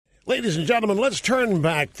Ladies and gentlemen, let's turn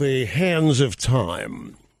back the hands of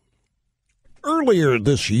time. Earlier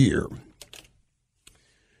this year,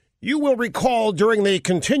 you will recall during the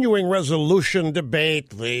continuing resolution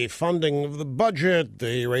debate, the funding of the budget,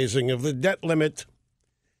 the raising of the debt limit,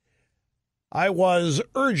 I was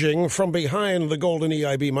urging from behind the golden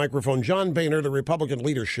EIB microphone John Boehner, the Republican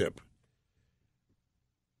leadership,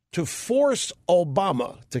 to force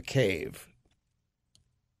Obama to cave.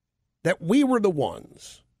 That we were the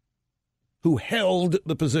ones who held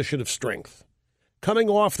the position of strength, coming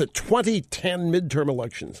off the 2010 midterm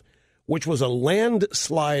elections, which was a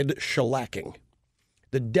landslide shellacking.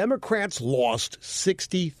 The Democrats lost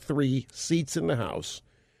 63 seats in the House.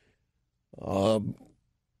 Well,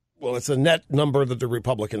 it's a net number that the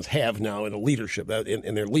Republicans have now in a leadership,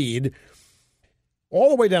 in their lead. All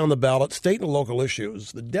the way down the ballot, state and local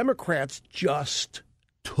issues, the Democrats just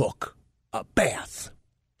took a bath.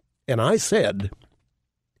 And I said,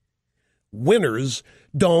 winners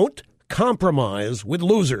don't compromise with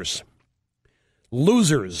losers.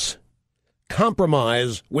 Losers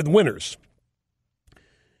compromise with winners.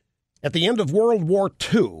 At the end of World War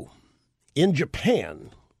II, in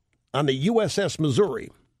Japan, on the USS Missouri,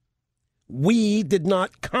 we did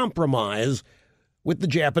not compromise with the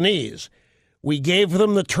Japanese. We gave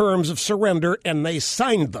them the terms of surrender, and they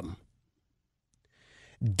signed them.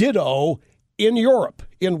 Ditto in Europe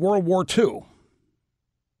in World War II.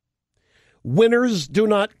 Winners do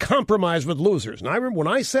not compromise with losers. And I remember when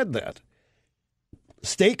I said that,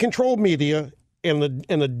 state-controlled media and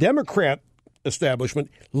the Democrat establishment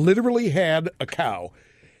literally had a cow.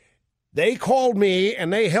 They called me,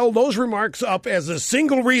 and they held those remarks up as a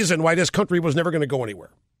single reason why this country was never going to go anywhere.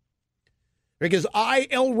 Because I,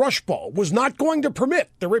 L. Rushball, was not going to permit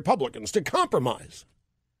the Republicans to compromise.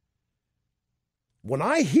 When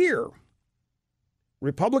I hear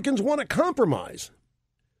Republicans want to compromise,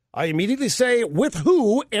 I immediately say, with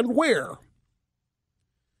who and where?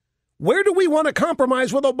 Where do we want to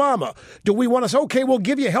compromise with Obama? Do we want to say, okay, we'll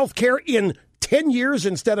give you health care in 10 years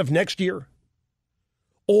instead of next year?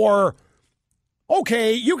 Or,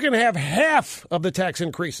 okay, you can have half of the tax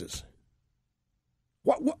increases.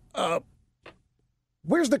 Where's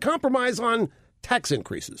the compromise on tax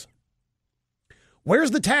increases?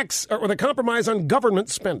 Where's the tax or the compromise on government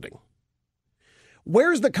spending?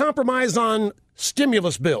 Where's the compromise on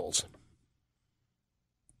stimulus bills?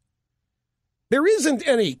 There isn't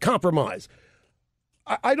any compromise.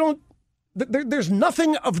 There's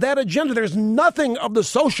nothing of that agenda. There's nothing of the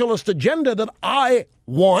socialist agenda that I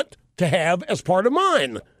want to have as part of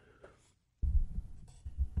mine.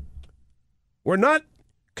 We're not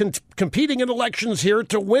competing in elections here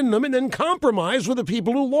to win them and then compromise with the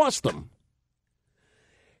people who lost them.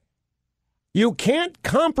 You can't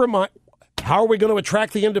compromise. How are we going to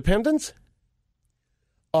attract the independents?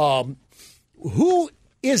 Who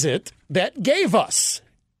is it that gave us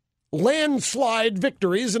landslide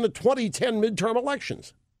victories in the 2010 midterm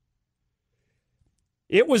elections?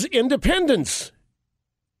 It was independents.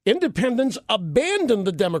 Independents abandoned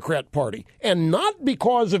the Democrat Party, and not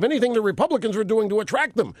because of anything the Republicans were doing to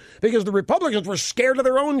attract them, because the Republicans were scared of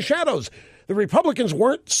their own shadows. The Republicans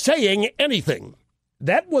weren't saying anything.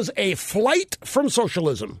 That was a flight from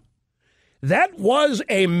socialism. That was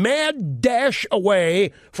a mad dash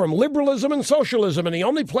away from liberalism and socialism, and the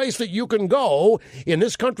only place that you can go in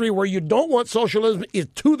this country where you don't want socialism is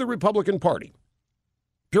to the Republican Party.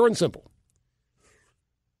 Pure and simple.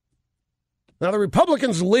 Now, the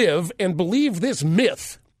Republicans live and believe this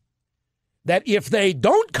myth that if they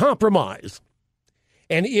don't compromise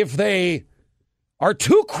and if they are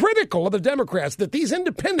too critical of the Democrats, that these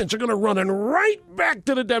independents are going to run right back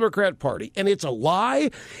to the Democrat Party. And it's a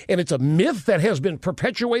lie, and it's a myth that has been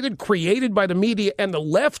perpetuated, created by the media and the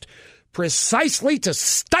left precisely to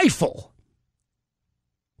stifle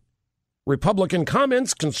Republican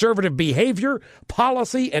comments, conservative behavior,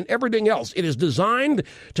 policy, and everything else. It is designed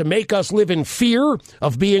to make us live in fear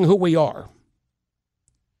of being who we are.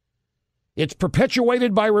 It's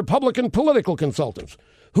perpetuated by Republican political consultants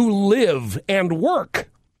who live and work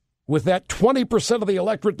with that 20% of the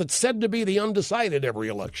electorate that's said to be the undecided every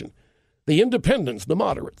election, the independents, the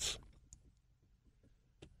moderates.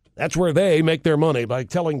 That's where they make their money, by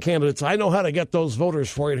telling candidates, I know how to get those voters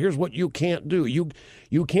for you. Here's what you can't do.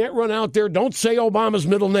 You can't run out there. Don't say Obama's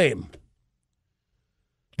middle name.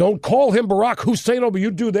 Don't call him Barack Hussein. But you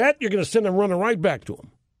do that, you're going to send him running right back to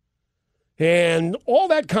him. And all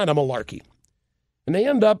that kind of malarkey. And they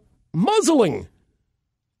end up muzzling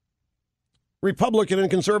Republican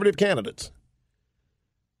and conservative candidates.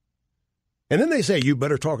 And then they say, you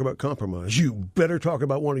better talk about compromise. You better talk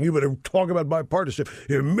about you better talk about bipartisanship.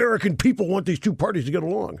 The American people want these two parties to get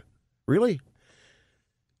along. Really?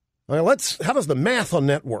 Now how does the math on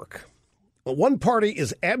that work? Well, one party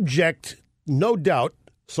is abject, no doubt,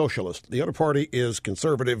 socialist. The other party is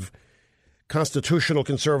conservative, constitutional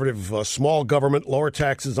conservative, small government, lower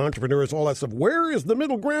taxes, entrepreneurs, all that stuff. Where is the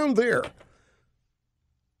middle ground there?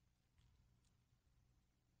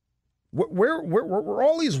 Where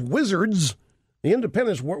all these wizards, the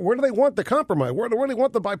independents, where do they want the compromise? Where do they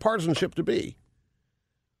want the bipartisanship to be?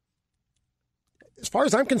 As far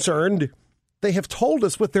as I'm concerned, they have told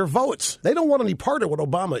us with their votes. They don't want any part of what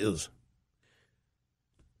Obama is.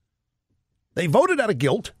 They voted out of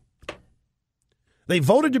guilt. They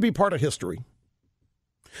voted to be part of history.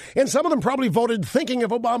 And some of them probably voted thinking if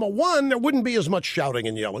Obama won, there wouldn't be as much shouting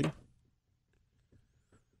and yelling.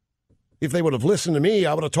 If they would have listened to me,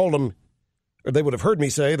 I would have told them, or they would have heard me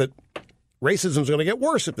say that racism is going to get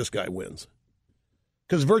worse if this guy wins.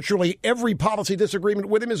 Because virtually every policy disagreement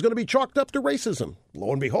with him is going to be chalked up to racism.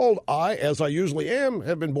 Lo and behold, I, as I usually am,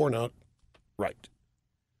 have been borne out right.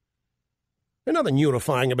 There's nothing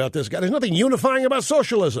unifying about this guy. There's nothing unifying about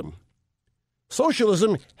socialism.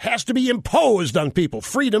 Socialism has to be imposed on people.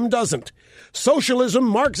 Freedom doesn't. Socialism,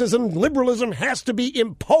 Marxism, liberalism has to be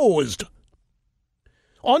imposed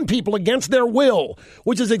on people against their will,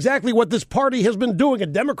 which is exactly what this party has been doing. A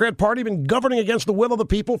Democrat party been governing against the will of the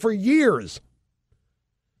people for years.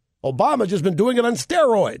 Obama's just been doing it on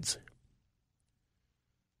steroids.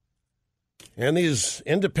 And these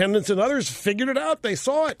independents and others figured it out. They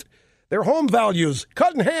saw it. Their home values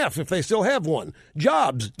cut in half if they still have one.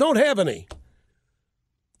 Jobs don't have any.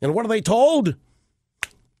 And what are they told?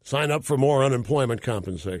 Sign up for more unemployment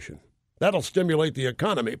compensation. That'll stimulate the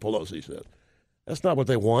economy, Pelosi said. That's not what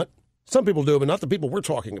they want. Some people do, but not the people we're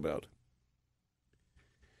talking about.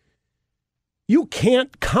 You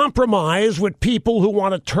can't compromise with people who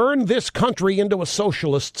want to turn this country into a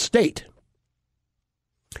socialist state.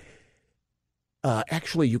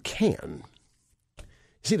 Actually, you can.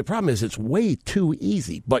 See, the problem is it's way too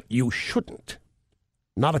easy, but you shouldn't.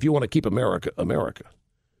 Not if you want to keep America, America.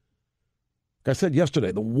 Like I said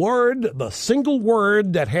yesterday, the single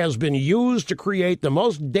word that has been used to create the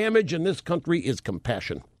most damage in this country is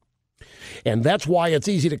compassion. And that's why it's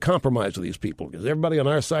easy to compromise with these people, because everybody on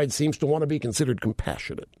our side seems to want to be considered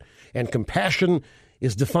compassionate. And compassion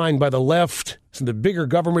is defined by the left. So the bigger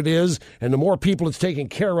government is, and the more people it's taking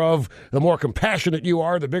care of, the more compassionate you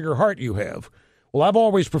are, the bigger heart you have. Well, I've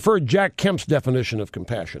always preferred Jack Kemp's definition of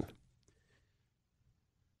compassion.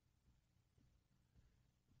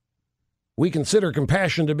 We consider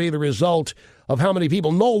compassion to be the result of how many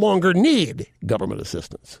people no longer need government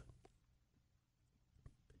assistance.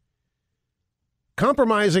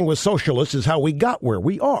 Compromising with socialists is how we got where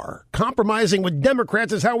we are. Compromising with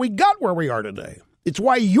Democrats is how we got where we are today. It's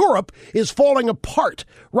why Europe is falling apart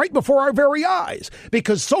right before our very eyes,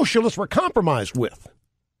 because socialists were compromised with.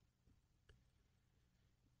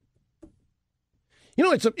 You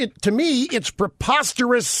know, to me, it's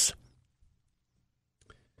preposterous.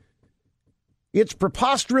 It's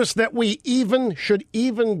preposterous that we should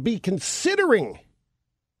even be considering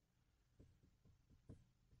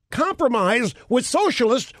compromise with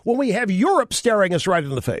socialists when we have Europe staring us right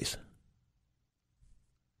in the face.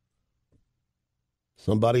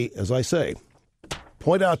 Somebody, as I say,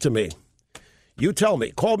 point out to me. You tell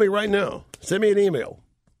me. Call me right now. Send me an email.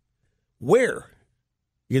 Where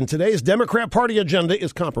in today's Democrat Party agenda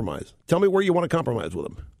is compromise? Tell me where you want to compromise with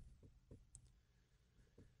them.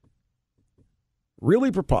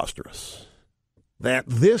 Really preposterous that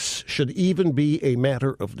this should even be a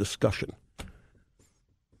matter of discussion.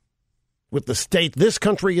 With the state this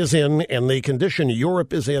country is in and the condition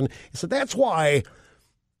Europe is in. So that's why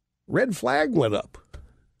red flag went up.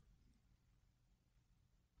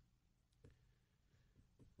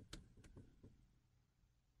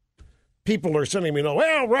 People are sending me,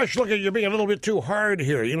 well, Rush, look at you being a little bit too hard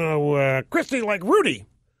here. Christie, like Rudy,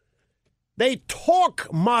 they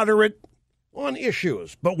talk moderate on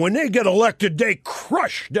issues, but when they get elected, they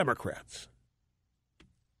crush Democrats.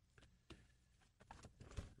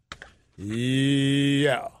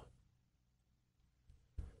 Yeah.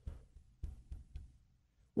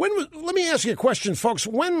 Let me ask you a question, folks.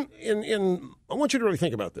 I want you to really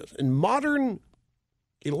think about this. In modern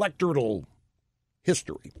electoral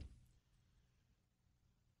history,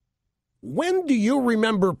 when do you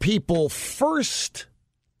remember people first,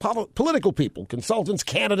 political people, consultants,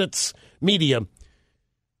 candidates, media,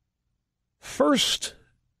 first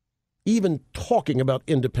even talking about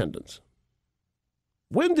independence?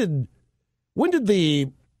 When did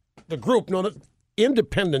the group known as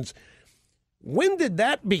independence, when did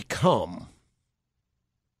that become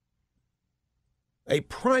a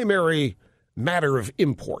primary matter of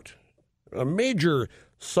import? a major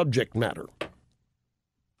subject matter.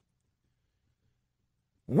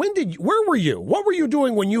 Where were you? What were you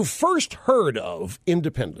doing when you first heard of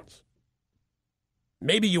independence?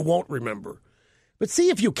 Maybe you won't remember, but see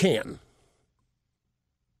if you can.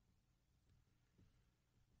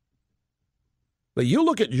 But you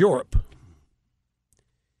look at Europe,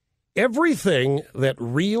 everything that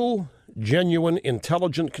real, genuine,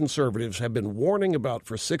 intelligent conservatives have been warning about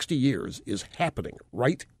for 60 years is happening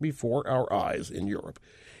right before our eyes in Europe.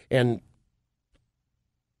 And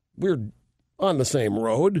we're on the same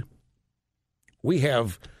road. We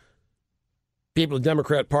have people in the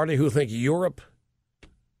Democrat Party who think Europe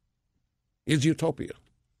is utopia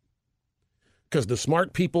because the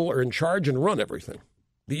smart people are in charge and run everything.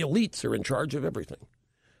 The elites are in charge of everything.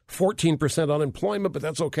 14% unemployment, but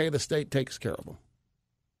that's okay. The state takes care of them.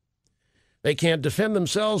 They can't defend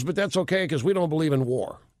themselves, but that's okay because we don't believe in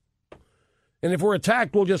war. And if we're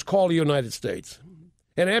attacked, we'll just call the United States.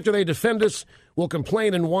 And after they defend us, we'll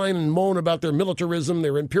complain and whine and moan about their militarism,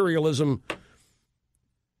 their imperialism,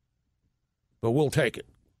 but we'll take it.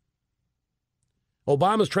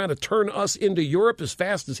 Obama's trying to turn us into Europe as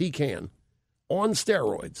fast as he can, on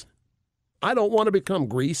steroids. I don't want to become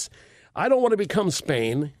Greece. I don't want to become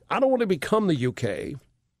Spain. I don't want to become the UK.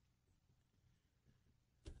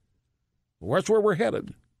 Well, that's where we're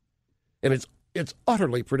headed. And it's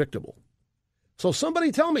utterly predictable. So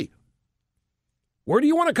somebody tell me, where do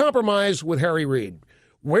you want to compromise with Harry Reid?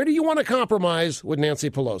 Where do you want to compromise with Nancy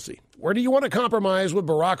Pelosi? Where do you want to compromise with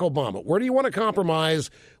Barack Obama? Where do you want to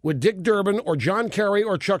compromise with Dick Durbin or John Kerry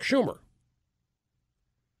or Chuck Schumer?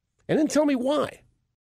 And then tell me why.